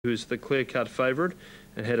who's the clear-cut favourite,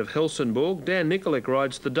 ahead of Helsingborg. Dan Nikolic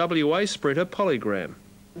rides the WA sprinter Polygram.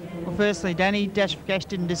 Well, firstly, Danny, Dash for Cash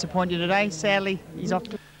didn't disappoint you today. Sadly, he's off.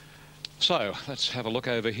 So let's have a look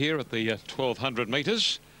over here at the 1200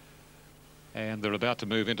 metres. And they're about to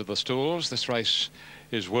move into the stalls. This race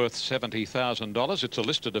is worth $70,000. It's a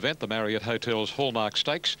listed event, the Marriott Hotels Hallmark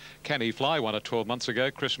Stakes. Can He Fly won it 12 months ago.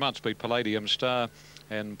 Chris Muntz beat Palladium Star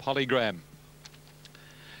and Polygram.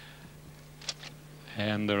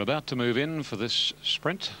 And they're about to move in for this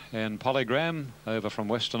sprint, and Polygram over from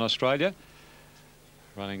Western Australia,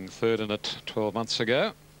 running third in it 12 months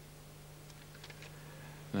ago.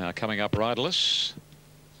 Now coming up riderless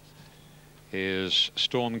is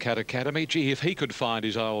Stormcat Academy. Gee, if he could find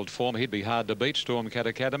his old form, he'd be hard to beat. Stormcat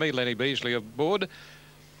Academy, Lenny Beasley aboard.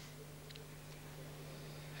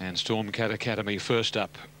 And Stormcat Academy first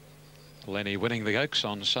up. Lenny winning the Oaks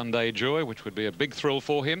on Sunday Joy, which would be a big thrill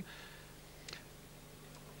for him.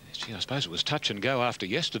 Gee, I suppose it was touch and go after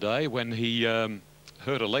yesterday when he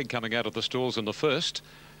hurt a leg coming out of the stalls in the first.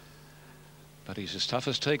 But he's as tough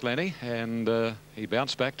as teak, Lenny, and he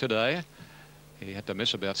bounced back today. He had to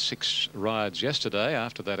miss about 6 rides yesterday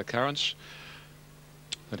after that occurrence.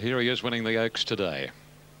 But here he is winning the Oaks today.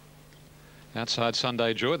 Outside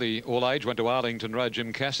Sunday Joy, the all-age went to Arlington Road.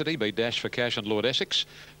 Jim Cassidy beat Dash for Cash and Lord Essex.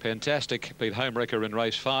 Fantastic beat Homewrecker in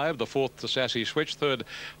race 5. The 4th, the Sassy Switch. 3rd,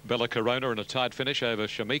 Bella Corona in a tight finish over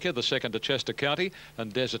Shamika. The 2nd to Chester County,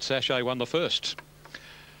 and Desert Sachet won the 1st.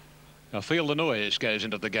 Now Feel the Noise goes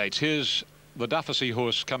into the gates. Here's the Dufficy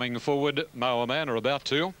horse coming forward. Moa Man are about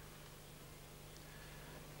to.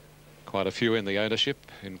 Quite a few in the ownership,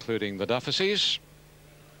 including the Dufficys.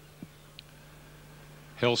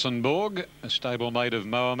 Helsingborg, a stablemate of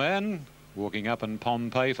Moa Man, walking up, and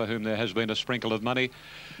Pompeii, for whom there has been a sprinkle of money,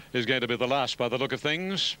 is going to be the last by the look of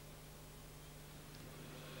things.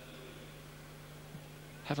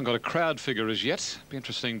 Haven't got a crowd figure as yet. Be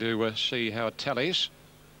interesting to see how it tallies.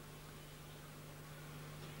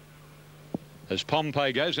 As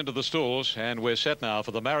Pompeii goes into the stalls, and we're set now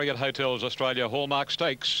for the Marriott Hotels Australia Hallmark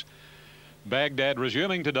Stakes. Baghdad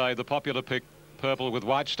resuming today, the popular pick, purple with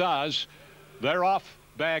white stars. They're off.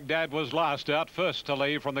 Baghdad was last out, first to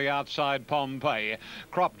leave from the outside Pompeii.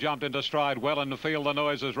 Crop jumped into stride well, and Feel the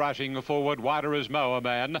Noise is rushing forward. Wider is Moa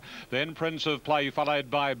Man. Then Prince of Play,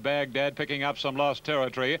 followed by Baghdad, picking up some lost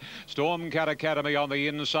territory. Stormcat Academy on the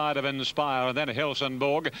inside of Inspire, and then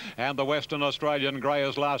Helsingborg and the Western Australian grey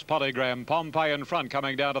as last Polygram. Pompeii in front,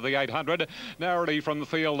 coming down to the 800. Narrowly from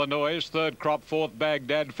Feel the Noise. 3rd Crop, 4th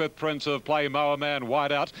Baghdad, 5th Prince of Play, Moa Man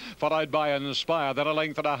wide out, followed by Inspire. Then a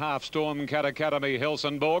length and a half, Stormcat Academy,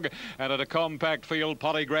 Helsingborg, and at a compact field,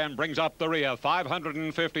 Polygram brings up the rear.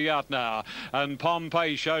 550 out now, and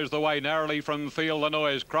Pompeii shows the way narrowly from Feel the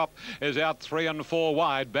Noise. Crop is out 3 and 4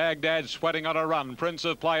 wide. Baghdad sweating on a run. Prince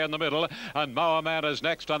of Play in the middle, and Moa Man is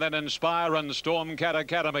next, and then Inspire and Stormcat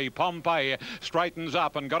Academy. Pompeii straightens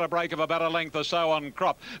up and got a break of about a length or so on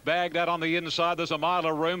Crop. Baghdad on the inside, there's a mile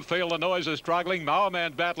of room. Feel the Noise is struggling. Moa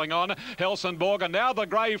Man battling on. Helsingborg, and now the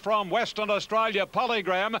grey from Western Australia.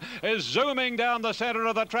 Polygram is zooming down the centre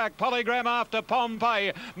of the track. Polygram after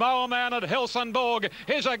Pompeii. Moa Man at Helsingborg.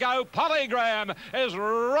 Here's a go. Polygram is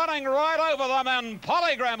running right over them, and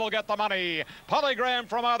Polygram will get the money. Polygram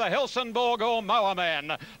from either Helsingborg or Moa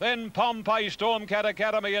Man. Then Pompeii, Stormcat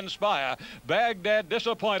Academy, Inspire. Baghdad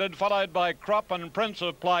disappointed, followed by Crop and Prince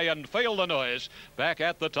of Play, and Feel the Noise back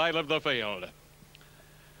at the tail of the field.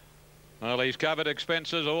 Well, he's covered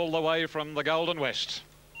expenses all the way from the Golden West.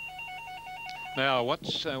 Now,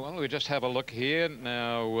 what's... well, we just have a look here.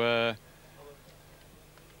 Now,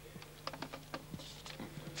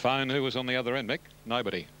 phone, who was on the other end, Mick?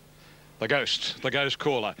 Nobody. The Ghost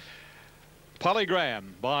caller.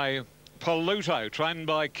 Polygram by Paluto, trained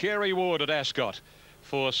by Carey Ward at Ascot.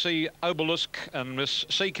 For C. Obelisk and Miss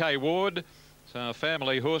C.K. Ward, so a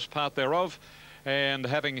family horse, part thereof. And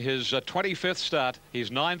having his 25th start,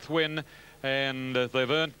 his 9th win, and they've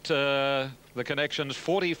earned the connections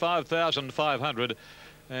 $45,500,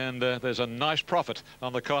 and there's a nice profit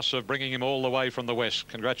on the costs of bringing him all the way from the west.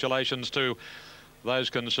 Congratulations to those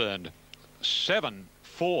concerned. 7,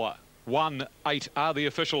 4, 1, 8 are the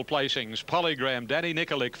official placings. Polygram, Danny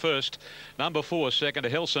Nikolic first. Number 4, second,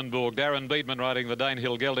 Helsingborg. Darren Beedman riding the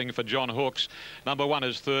Danehill gelding for John Hawkes. Number 1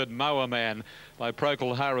 is 3rd, Moa Man by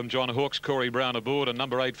Procol Harum, John Hawkes, Corey Brown aboard. And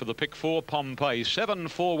number 8 for the pick 4, Pompeii. 7,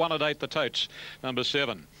 4, 1 at 8, the totes. Number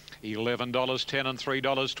 7, $11, $10 and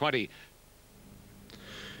 $3.20.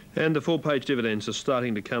 And the full-page dividends are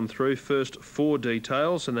starting to come through. First 4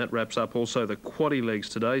 details, and that wraps up also the quaddy legs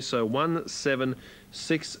today. So 1, 7,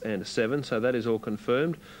 6 and 7, so that is all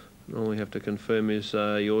confirmed. All we have to confirm is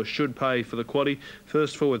your should pay for the quaddie.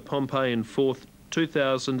 First four with Pompey in fourth,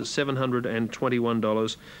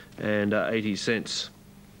 $2,721.80.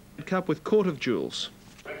 Cup with Court of Jewels.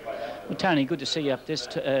 Well, Tony, good to see you up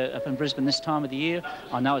in Brisbane this time of the year.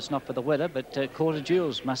 I know it's not for the weather, but Court of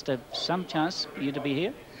Jewels must have some chance for you to be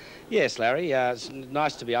here. Yes, Larry. It's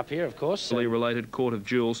nice to be up here, of course. Related Court of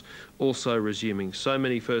Jewels also resuming. So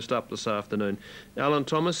many first up this afternoon. Alan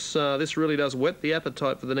Thomas, this really does whet the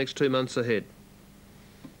appetite for the next 2 months ahead.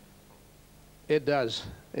 It does.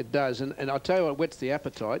 It does. And I'll tell you what whets the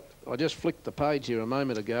appetite. I just flicked the page here a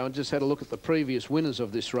moment ago and just had a look at the previous winners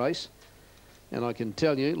of this race. And I can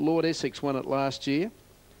tell you, Lord Essex won it last year.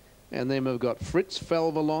 And then we've got Fritz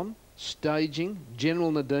Falvalon, Staging,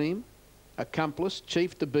 General Nadim, Accomplice,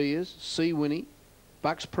 Chief De Beers, Sea Winnie,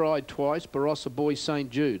 Bucks Pride twice, Barossa Boy St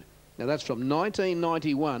Jude. Now that's from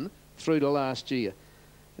 1991 through to last year.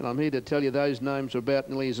 And I'm here to tell you those names are about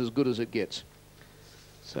nearly as good as it gets.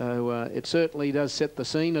 So it certainly does set the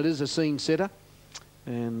scene. It is a scene setter.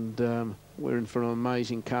 And we're in for an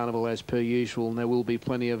amazing carnival as per usual. And there will be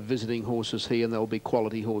plenty of visiting horses here, and there'll be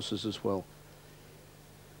quality horses as well.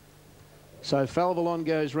 So Falvalon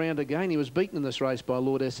goes round again. He was beaten in this race by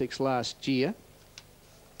Lord Essex last year.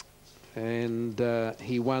 And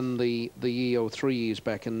he won the year or 3 years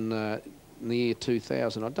back in the year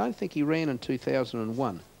 2000. I don't think he ran in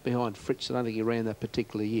 2001 behind Fritz. I don't think he ran that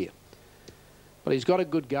particular year. But he's got a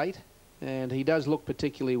good gait, and he does look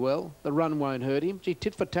particularly well. The run won't hurt him. Gee,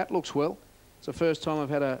 Tit for Tat looks well. It's the first time I've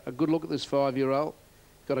had a good look at this 5-year-old.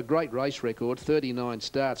 Got a great race record, 39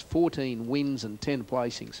 starts, 14 wins and 10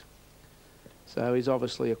 placings. So he's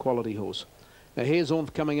obviously a quality horse. Now here's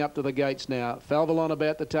Oomph coming up to the gates now. Falvalon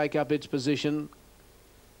about to take up its position.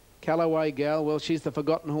 Callaway Gal, well, she's the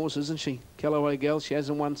forgotten horse, isn't she? Callaway Gal, she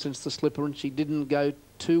hasn't won since the Slipper, and she didn't go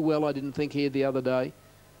too well, I didn't think, here the other day.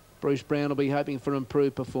 Bruce Brown will be hoping for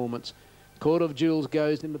improved performance. Court of Jewels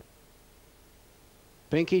goes into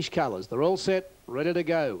pinkish colours. They're all set, ready to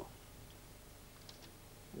go.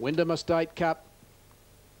 Wyndham Estate Cup.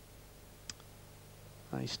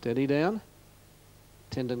 They steady down.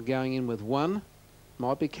 Attendant going in with 1.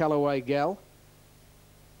 Might be Callaway Gal.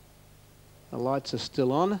 The lights are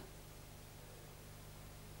still on.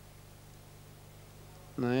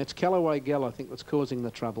 No, it's Callaway Gal, I think, that's causing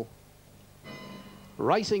the trouble.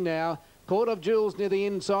 Racing now. Court of Jewels near the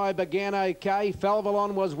inside began okay.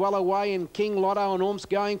 Falvalon was well away, and King Lotto and Oomp's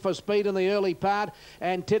going for speed in the early part,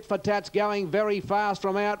 and Tit for Tat's going very fast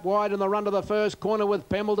from out wide in the run to the first corner with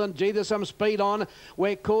Pembleton. Gee, there's some speed on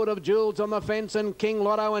where Court of Jewels on the fence, and King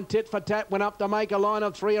Lotto and Tit for Tat went up to make a line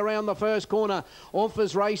of 3 around the first corner. Oomph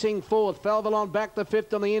is racing fourth. Falvalon back to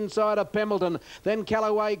fifth on the inside of Pembleton. Then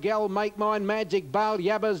Callaway Gal, Make Mine Magic, Bale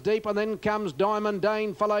Yabbers deep, and then comes Diamond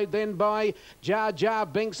Dane, followed then by Jar Jar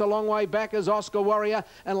Binks a long way back as Oscar Warrior,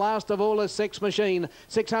 and last of all is Sex Machine.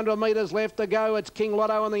 600 metres left to go. It's King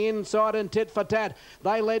Lotto on the inside and Tit for Tat.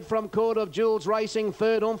 They led from Court of Jewels racing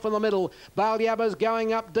third. Oomph in the middle. Bale Yabbers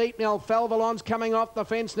going up deep now. Falvalon's coming off the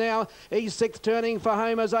fence now. He's sixth, turning for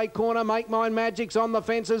home as a corner. Make Mine Magic's on the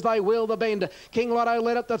fence as they wheel the bend. King Lotto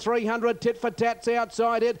led at the 300. Tit for Tat's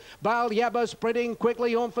outside it. Bale Yabbers sprinting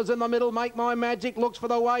quickly. Oomph is in the middle. Make Mine Magic looks for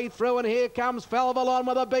the way through, and here comes Falvalon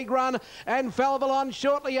with a big run, and Falvalon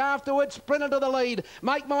shortly afterwards sprinted to the lead.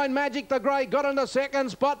 Make Mine Magic, the grey, got into second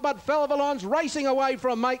spot, but Falvalon's racing away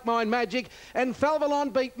from Make Mine Magic, and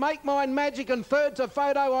Falvalon beat Make Mine Magic, and third's a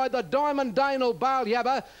photo either Diamond Dane or Bale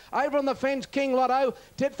Yabber. Over on the fence, King Lotto.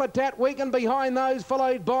 Tit for Tat weakened behind those,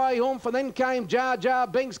 followed by Oomph, and then came Jar Jar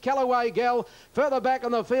Binks, Callaway Gal. Further back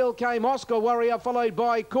on the field came Oscar Warrior, followed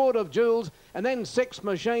by Court of Jewels, and then Sex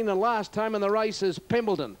Machine, and last home in the race is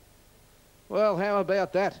Pembleton. Well, how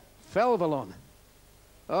about that? Falvalon.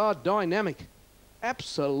 Oh, dynamic.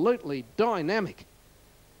 Absolutely dynamic.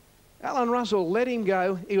 Alan Russell let him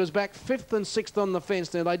go. He was back 5th and 6th on the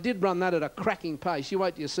fence. Now, they did run that at a cracking pace. You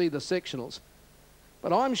wait till you see the sectionals.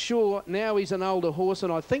 But I'm sure now he's an older horse,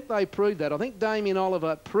 and I think they proved that. I think Damien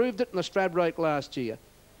Oliver proved it in the Stradbroke last year.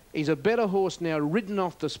 He's a better horse now, ridden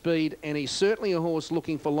off the speed, and he's certainly a horse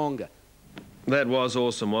looking for longer. That was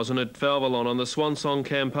awesome, wasn't it? Falvalon on the Swan Song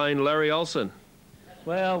campaign. Larry Olsen.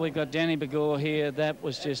 Well, we've got Danny Begor here. That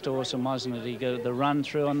was just awesome, wasn't it? He got the run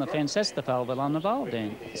through on the fence. That's the Falvalon of old,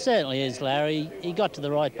 Dan. It certainly is, Larry. He got to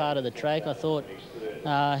the right part of the track. I thought,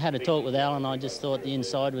 had a talk with Alan. I just thought the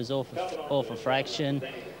inside was off a fraction.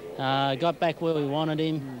 Got back where we wanted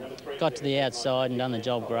him. Got to the outside and done the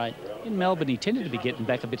job great. In Melbourne, he tended to be getting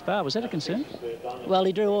back a bit far. Was that a concern? Well,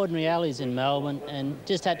 he drew ordinary alleys in Melbourne and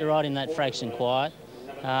just had to ride him that fraction quiet.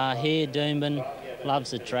 Here, Doomben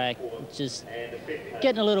loves the track. Just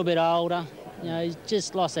getting a little bit older. he's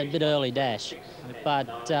just lost that bit early dash,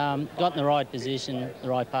 but got in the right position, the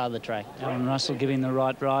right part of the track. Alan Russell giving the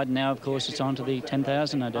right ride. Now, of course, it's on to the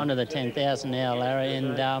 10,000. Onto the 10,000 now, Larry,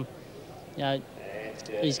 and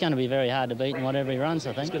he's going to be very hard to beat in whatever he runs,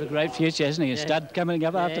 I think. He's got a great future, hasn't he? A stud coming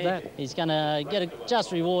up after that. He's going to get a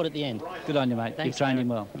just reward at the end. Good on you, mate. Thanks, You've trained him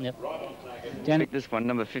Larry. well. Yep. Danny. This one,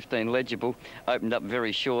 number 15, Legible, opened up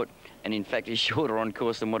very short, and in fact is shorter on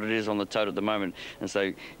course than what it is on the tote at the moment. And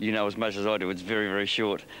so you know as much as I do, it's very, very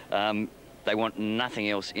short. They want nothing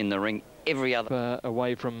else in the ring. Every other...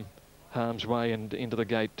 away from harm's way and into the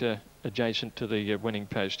gate adjacent to the winning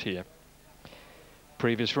post here.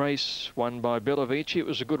 Previous race won by Belovici. It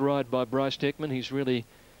was a good ride by Bryce Deckman. He's really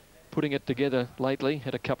putting it together lately.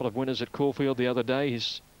 Had a couple of winners at Caulfield the other day.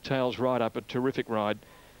 His tail's right up, a terrific ride.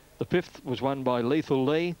 The 5th was won by Lethal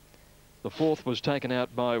Lee. The 4th was taken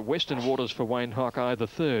out by Western Waters for Wayne Hawkeye. The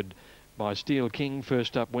 3rd by Steel King,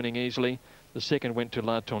 first up winning easily. The 2nd went to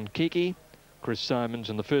La Tonkiki, Chris Simons,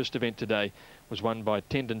 and the first event today was won by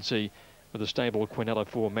Tendency with a stable Quinella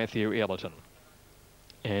for Matthew Ellerton.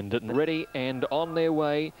 And ready and on their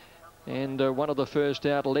way. And one of the first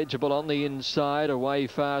out, Legible on the inside. Away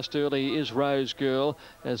fast early is Rose Girl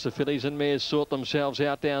as the fillies and mares sort themselves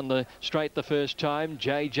out down the straight the first time.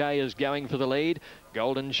 JJ is going for the lead.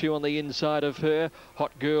 Golden Shoe on the inside of her.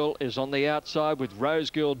 Hot Girl is on the outside with Rose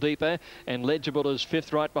Girl deeper. And Legible is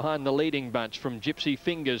 5th right behind the leading bunch from Gypsy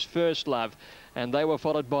Fingers, First Love. And they were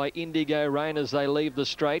followed by Indigo Rain as they leave the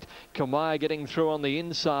straight. Kamaya getting through on the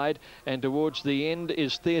inside, and towards the end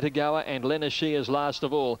is Theatre Goer and Lenashee is last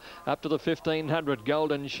of all. Up to the 1500,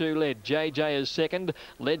 Golden Shoe led. JJ is 2nd.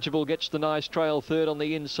 Legible gets the nice trail 3rd on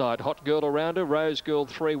the inside. Hot Girl around her. Rose Girl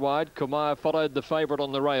 3 wide. Kamaya followed the favourite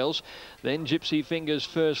on the rails. Then Gypsy Fingers,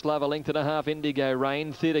 First Love, a length and a half. Indigo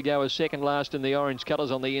Rain. Theatre Goer 2nd last in the orange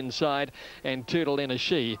colours on the inside, and Toodle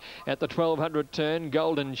Lenashee. At the 1200 turn,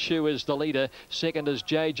 Golden Shoe is the leader. 2nd is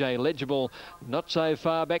JJ. Legible not so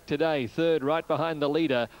far back today. 3rd right behind the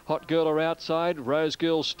leader. Hot Girl are outside. Rose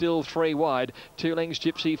Girl still 3 wide. 2 lengths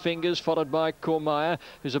Gypsy Fingers, followed by Cormaya,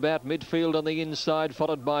 who's about midfield on the inside,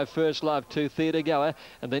 followed by First Love to Theatre Goer,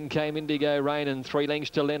 and then came Indigo Rain and 3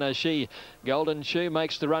 lengths to Lenashee. Golden Shoe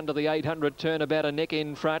makes the run to the 800 turn, about a neck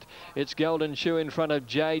in front. It's Golden Shoe in front of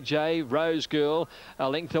JJ. Rose Girl a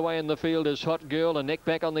length away in the field is Hot Girl. A neck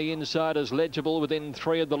back on the inside is Legible, within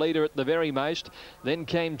 3 of the leader at the very most. Then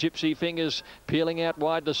came Gypsy Fingers peeling out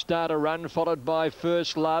wide to start a run, followed by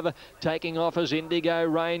First Love. Taking off as Indigo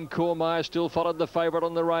Rain. Cormaya still followed the favourite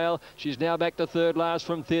on the rail. She's now back to 3rd last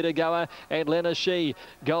from Theatre Goer and Lenashee.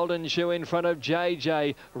 Golden Shoe in front of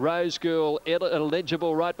JJ. Rose Girl,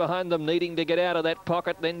 Legible right behind them, needing to get out of that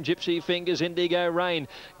pocket. Then Gypsy Fingers, Indigo Rain.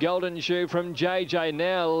 Golden Shoe from JJ.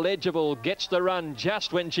 Now Legible gets the run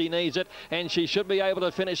just when she needs it, and she should be able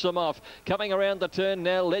to finish them off. Coming around the turn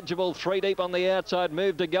now, Legible 3 deep on the outside,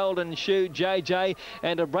 move to Golden Shoe, JJ,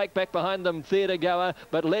 and a break back behind them, Theatre Goer,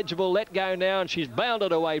 but Legible let go now, and she's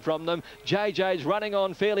bounded away from them. JJ's running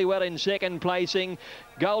on fairly well in 2nd placing.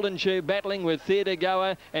 Golden Shoe battling with Theatre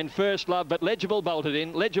Goer and First Love, but Legible bolted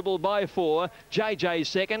in. Legible by 4. JJ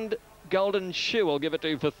 2nd. Golden Shoe will give it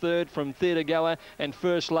to for 3rd from Theatre Goer and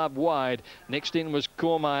First Love wide. Next in was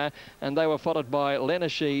Cormaya, and they were followed by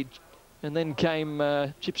Lenashee, and then came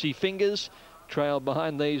Gypsy Fingers, trailed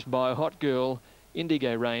behind these by Hot Girl,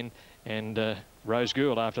 Indigo Rain and Rose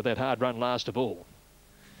Girl after that hard run last of all.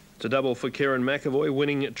 It's a double for Kieran McAvoy,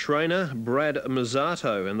 winning trainer Brad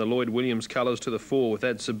Mazzato, and the Lloyd Williams colours to the 4 with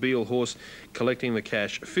that Sabile horse collecting the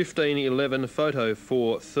cash. 15-11 Photo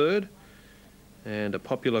for 3rd, and a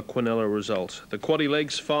popular Quinella result. The quaddy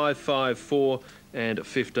legs 5, 5, 4 and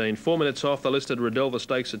 15. 4 minutes off the listed Rodelva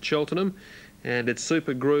Stakes at Cheltenham, and it's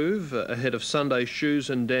Super Groove ahead of Sunday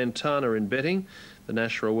Shoes and Dantana in betting. The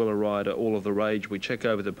Nash Rawiller rider, all of the rage. We check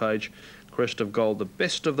over the page. Crest of Gold, the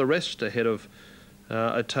best of the rest, ahead of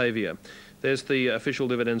Otavia. There's the official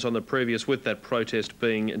dividends on the previous, with that protest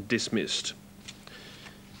being dismissed.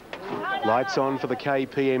 Lights on for the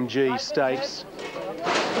KPMG Stakes.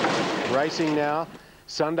 Racing now.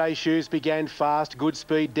 Sunday Shoes began fast. Good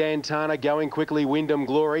speed, Dantana going quickly, Wyndham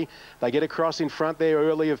Glory. They get across in front there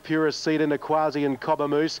early of Purist Cedar, Naquazi and Cobber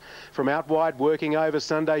Moose. From out wide, working over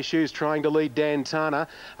Sunday Shoes, trying to lead Dantana.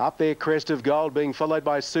 Up there, Crest of Gold being followed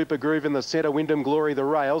by Super Groove in the centre, Wyndham Glory the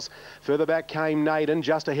rails. Further back came Naden,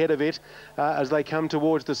 just ahead of it as they come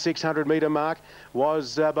towards the 600 metre mark.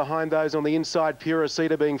 Was behind those on the inside, Purist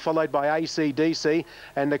Cedar being followed by ACDC,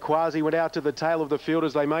 and Naquazi went out to the tail of the field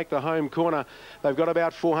as they make the home corner. They've got about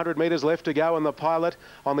about 400 metres left to go, and the pilot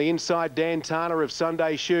on the inside, Dan Tarner of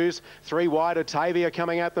Sunday Shoes. 3 wide, Otavia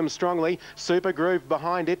coming at them strongly. Super Groove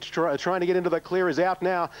behind it, trying to get into the clear, is out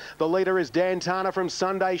now. The leader is Dan Tarner from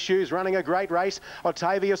Sunday Shoes, running a great race.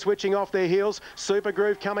 Otavia switching off their heels. Super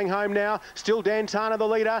Groove coming home now. Still Dan Tarner the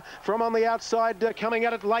leader. From on the outside, coming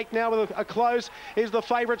at it late now with a close, is the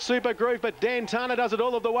favourite Super Groove, but Dan Tarner does it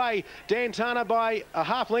all of the way. Dan Tarner by a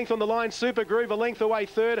half length on the line. Super Groove a length away.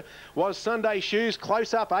 Third was Sunday Shoes.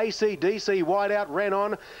 Close up, ACDC wide out, ran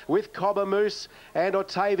on with Cobber Moose and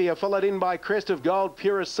Otavia, followed in by Crest of Gold,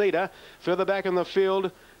 Puricida. Further back in the field,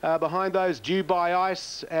 behind those, Due by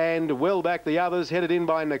Ice, and well back the others, headed in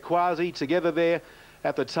by Naquazi, together there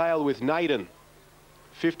at the tail with Naden.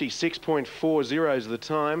 56.40 is the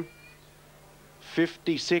time.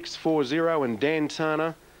 56.40, and Dan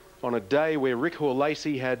Tarner, on a day where Rick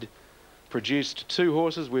Hall-Lacey had produced 2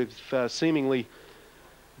 horses with seemingly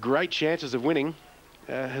great chances of winning,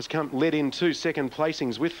 has led in 2 second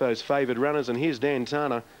placings with those favoured runners. And here's Dan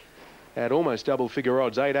Tarner at almost double figure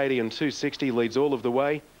odds, 880 and 260, leads all of the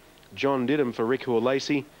way. John Didham for Rick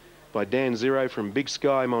Hall-Lacey by Dan Zero from Big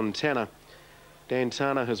Sky, Montana. Dan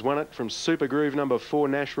Tarner has won it from Super Groove number 4,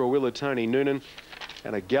 Nashua Willa, Tony Noonan,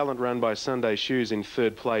 and a gallant run by Sunday Shoes in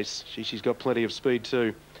 3rd place. She's got plenty of speed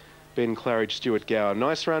too. Ben Claridge, Stuart Gower.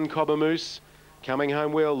 Nice run, Cobber Moose. Coming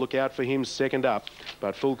home well, look out for him 2nd up.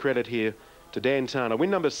 But full credit here to Dan Tarner. Win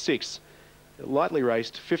number 6, lightly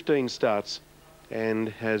raced, 15 starts, and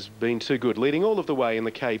has been too good, leading all of the way in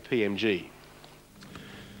the KPMG.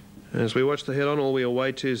 As we watch the head-on, all we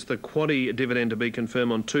await is the quaddy dividend to be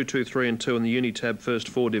confirmed on 2, 2, 3 and 2, and the Unitab first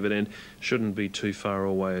 4 dividend shouldn't be too far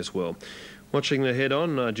away as well. Watching the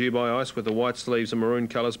head-on, Due by Ice with the white sleeves and maroon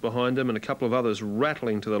colours behind them, and a couple of others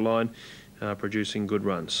rattling to the line, producing good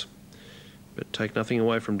runs. But take nothing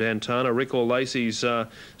away from Dan Tarner. Rick Hall-Lacey's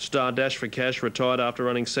Star Dash for Cash retired after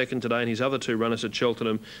running 2nd today, and his other 2 runners at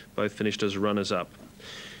Cheltenham both finished as runners-up.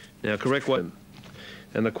 Now, correct one.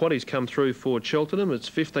 And the quaddies come through for Cheltenham. It's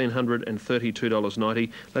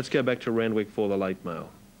 $1,532.90. Let's go back to Randwick for the late mail.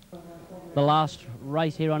 The last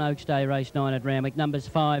race here on Oaks Day, race 9 at Randwick, numbers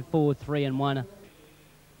 5, 4, 3 and 1.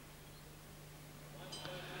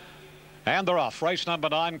 And they're off. Race number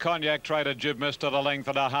 9, Cognac Trader Jib missed at a length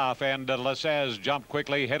and a half, and Lasaz jumped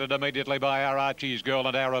quickly, headed immediately by our Archie's Girl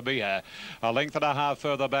and Arabia. A length and a half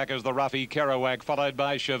further back is the Ruffy Kerouac, followed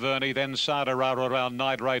by Cheverny, then Sadara around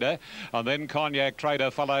Night Raider, and then Cognac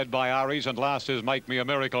Trader, followed by Aries, and last is Make Me a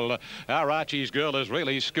Miracle. Our Archie's Girl is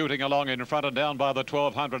really scooting along in front, and down by the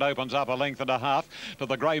 1200 opens up a length and a half to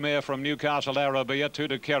the grey mare from Newcastle, Arabia, 2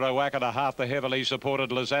 to Kerouac and a half the heavily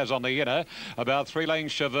supported Lasaz on the inner. About 3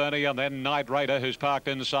 lengths Cheverny, and then Night Raider, who's parked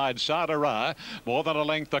inside Sadara. More than a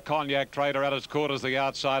length the Cognac Trader at its quarters, the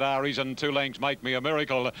outside Aries, and 2 lengths Make Me a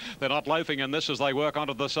Miracle. They're not loafing in this as they work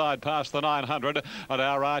onto the side past the 900. And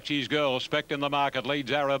our Archie's Girl, spec'd in the market,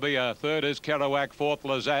 leads Arabia. 3rd is Kerouac, 4th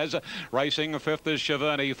Lasaz. Racing 5th is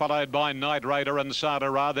Cheverny, followed by Night Raider and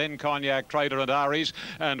Sadara, then Cognac Trader and Aries,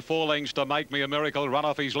 and 4 lengths to Make Me a Miracle. Run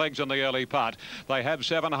off his legs in the early part. They have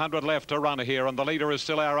 700 left to run here, and the leader is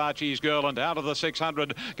still our Archie's Girl, and out of the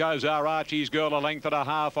 600 goes our Archie's Girl, a length and a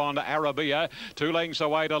half on Arabia. 2 lengths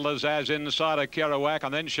away to Lasaz inside of Kerouac,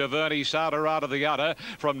 and then Cheverny, Sadara to the outer.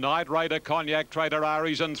 From Night Raider, Cognac Trader,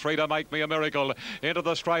 Aries, and 3 to Make Me a Miracle. Into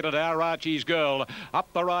the straight at our Archie's Girl.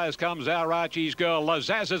 Up the rise comes our Archie's Girl.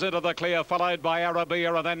 Lasaz is into the clear, followed by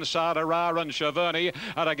Arabia, and then Sadara and Cheverny,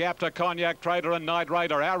 and a gap to Cognac Trader and Night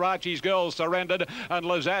Raider. Our Archie's Girl surrendered, and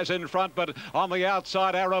Lasaz in front, but on the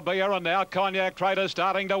outside Arabia, and now Cognac Trader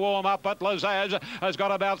starting to warm up, but Lasaz has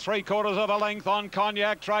got about 3/4 of a length on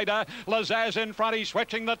Cognac Trader. Lasaz in front, he's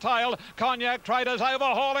switching the tail. Cognac Trader's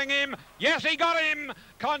overhauling him. Yes, he got him.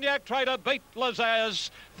 Cognac Trader beat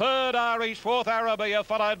Lasaz. 3rd Aries, 4th Arabia,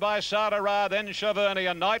 followed by Sadara, then Cheverny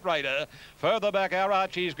and Night Raider. Further back, our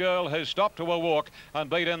Archie's Girl has stopped to a walk and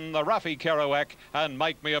beaten the Ruffy Kerouac, and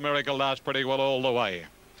Make Me a Miracle last pretty well all the way.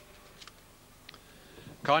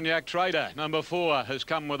 Cognac Trader, number 4, has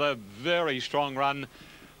come with a very strong run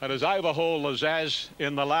and has overhauled Lasaz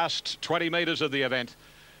in the last 20 metres of the event.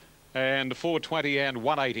 And 420 and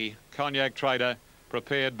 180. Cognac Trader,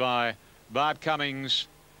 prepared by Bart Cummings,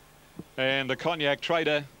 and the Cognac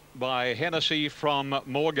Trader by Hennessy from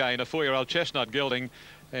Morgaine, a 4-year-old chestnut gelding,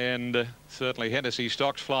 and certainly Hennessy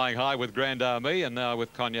stocks flying high with Grand Army, and now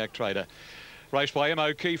with Cognac Trader. Raced by M.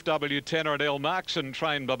 O'Keefe, W. Tenner and L. Markson,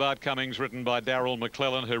 trained by Bart Cummings, written by Darryl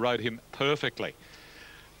McClellan, who rode him perfectly.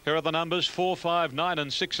 Here are the numbers: 4, 5, 9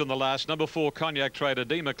 and 6 in the last. Number 4, Cognac Trader,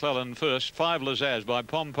 D. McClellan first. 5, Lazaz by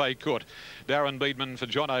Pompey Court. Darren Beedman for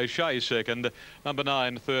John O'Shea second. Number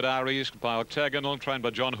 9, Third Aries by Octagonal, trained by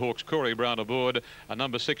John Hawkes. Corey Brown aboard. And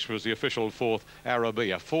number 6 was the official fourth,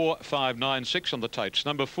 Arabia. 4, 5, 9, 6 on the Tates.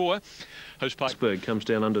 Number 4 has Pittsburgh comes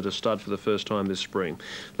down under to stud for the first time this spring.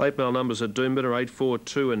 Late mail numbers at Doomben are 8, 4,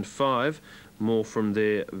 2 and 5. More from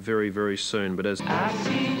there very, very soon. But as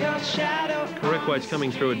correct weights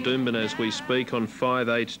coming through at Doomben as we speak on 5,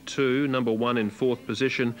 8, 2, number 1 in 4th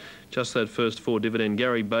position. Just that first 4 dividend.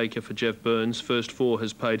 Gary Baker for Jeff Burns. First 4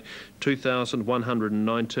 has paid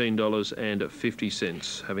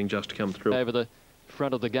 $2,119.50, having just come through. Over the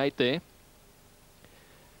front of the gate there.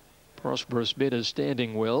 Prosperous Bidders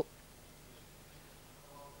standing well.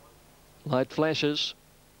 Light flashes.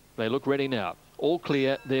 They look ready now. All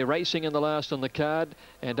clear. They're racing in the last on the card,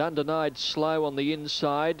 and Undenied slow on the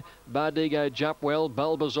inside. Bardigo jump well.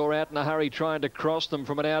 Bulbasaur out in a hurry trying to cross them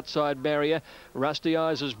from an outside barrier. Rusty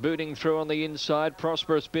Eyes is booting through on the inside.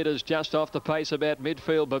 Prosperous Bidders just off the pace about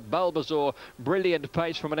midfield, but Bulbasaur brilliant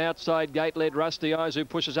pace from an outside gate led Rusty Eyes, who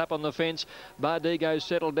pushes up on the fence. Bardigo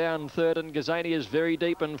settled down third, and Gazania is very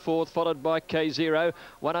deep in fourth, followed by K0.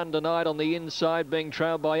 One Undenied on the inside, being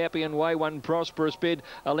trailed by Appian Way. One Prosperous Bid,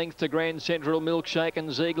 a length to Grand Central. Milkshake and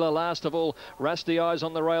Ziegler last of all. Rusty Eyes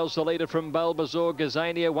on the rails, the leader from Bulbasaur.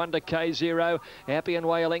 Gazania 1 to K0. Appian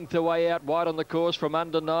Way a length away out wide on the course from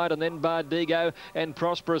Undenied, and then Bardigo and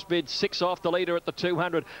Prosperous Bid 6 off the leader at the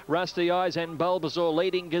 200. Rusty Eyes and Bulbasaur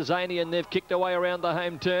leading Gazania, and they've kicked away around the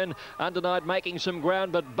home turn. Undenied making some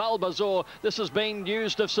ground, but Bulbasaur, this has been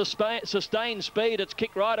used of sustained speed. It's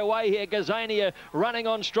kicked right away here. Gazania running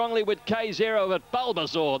on strongly with K0, but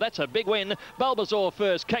Bulbasaur, that's a big win. Bulbasaur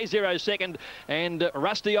first, K0 second, and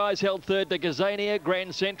Rusty Eyes held third to Gazania,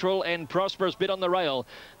 Grand Central and Prosperous Bid on the rail.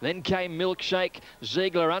 Then came Milkshake,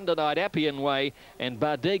 Ziegler, Undenied, Appian Way, and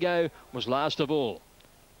Bardigo was last of all.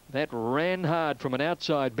 That ran hard from an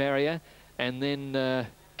outside barrier and then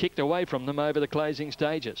kicked away from them over the closing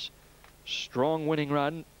stages. Strong winning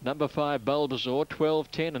run. Number 5 Bulbasaur,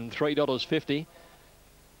 12.10 and $3.50.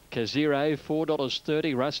 K0,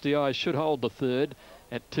 $4.30. Rusty Eyes should hold the third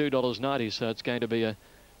at $2.90, so it's going to be a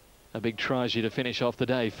big trisy to finish off the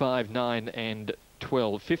day. 5, 9 and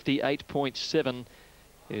 12. 58.7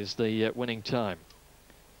 is the winning time.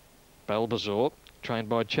 Bulbasaur, trained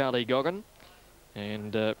by Charlie Goggin,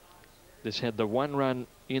 and this had the one run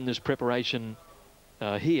in this preparation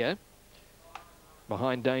here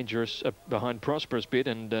behind behind Prosperous Bid,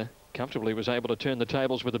 and comfortably was able to turn the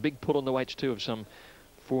tables with a big pull on the weights too of some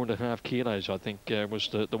 4.5 kilos, I think was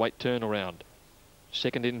the weight turnaround.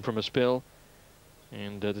 Second in from a spell.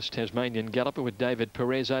 And this Tasmanian galloper with David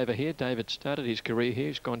Perez over here. David started his career here.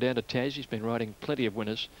 He's gone down to Tas. He's been riding plenty of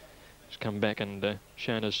winners. He's come back and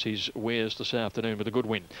shown us his wares this afternoon with a good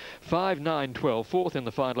win. 5, 9, 12. Fourth in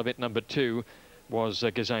the final event, number 2, was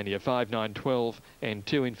Gazania. 5, 9, 12 and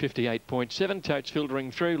 2 in 58.7. Totes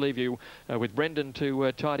filtering through. Leave you with Brendan to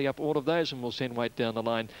tidy up all of those, and we'll send weight down the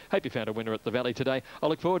line. Hope you found a winner at the Valley today. I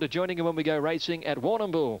look forward to joining you when we go racing at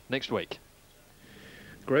Warrnambool next week.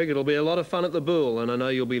 Greg, it'll be a lot of fun at the Bull, and I know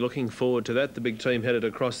you'll be looking forward to that. The big team headed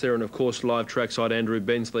across there, and of course live trackside Andrew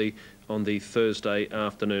Bensley on the Thursday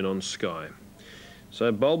afternoon on Sky.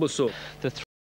 So Bulbasaur.